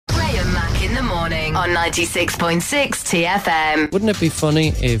in the morning on 96.6 TFM. Wouldn't it be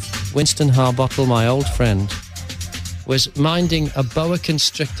funny if Winston Harbottle, my old friend, was minding a boa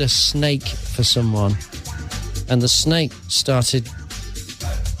constrictor snake for someone, and the snake started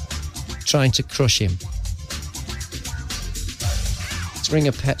trying to crush him? Let's ring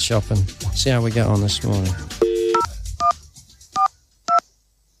a pet shop and see how we get on this morning.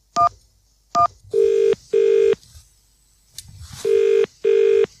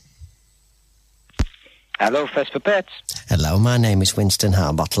 Hello, First for Pets. Hello, my name is Winston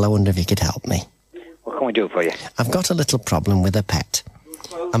Harbottle. I wonder if you could help me. What can we do for you? I've got a little problem with a pet.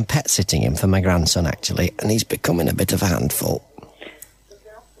 I'm pet-sitting him for my grandson, actually, and he's becoming a bit of a handful.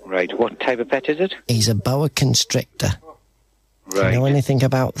 Right, what type of pet is it? He's a boa constrictor. Right. Do you know anything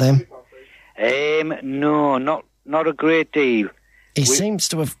about them? No, not a great deal. He seems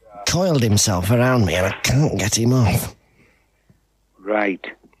to have coiled himself around me, and I can't get him off. Right.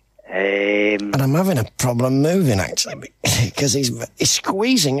 And I'm having a problem moving, actually, because he's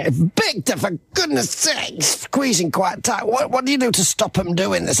squeezing. Victor, for goodness sake, he's squeezing quite tight. What do you do to stop him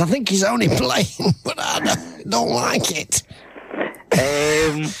doing this? I think he's only playing, but I don't like it.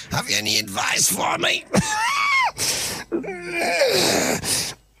 Have you any advice for me?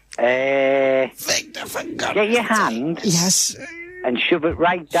 Victor, for goodness sake. Get your hand. Yes. And shove it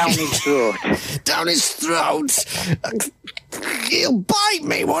right down his throat. Down his throat? He'll bite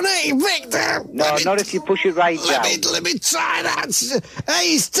me, won't he, Victor? No, not if you push it right down. Let me try that. Hey,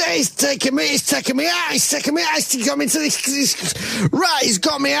 he's taking me out. He's got me to this. Right, he's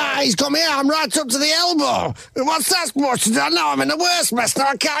got me out. I'm right up to the elbow. What's that supposed to do? No, I'm in the worst mess now.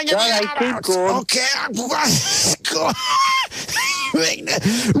 I can't get my hand out. Going. Okay, go. Victor,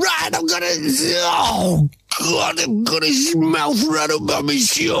 right, I'm gonna. Oh, God, I've got his mouth right above my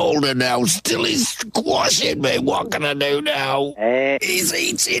shoulder now. Still he's squashing me. What can I do now? He's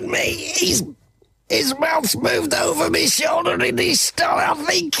eating me. His mouth's moved over my shoulder and he's still, I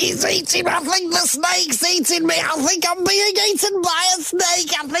think he's eating. I think the snake's eating me. I think I'm being eaten by a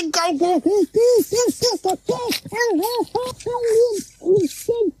snake. I think I'm...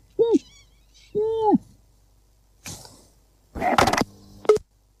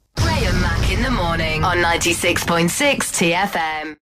 Ray and Mack in the morning on 96.6 TFM.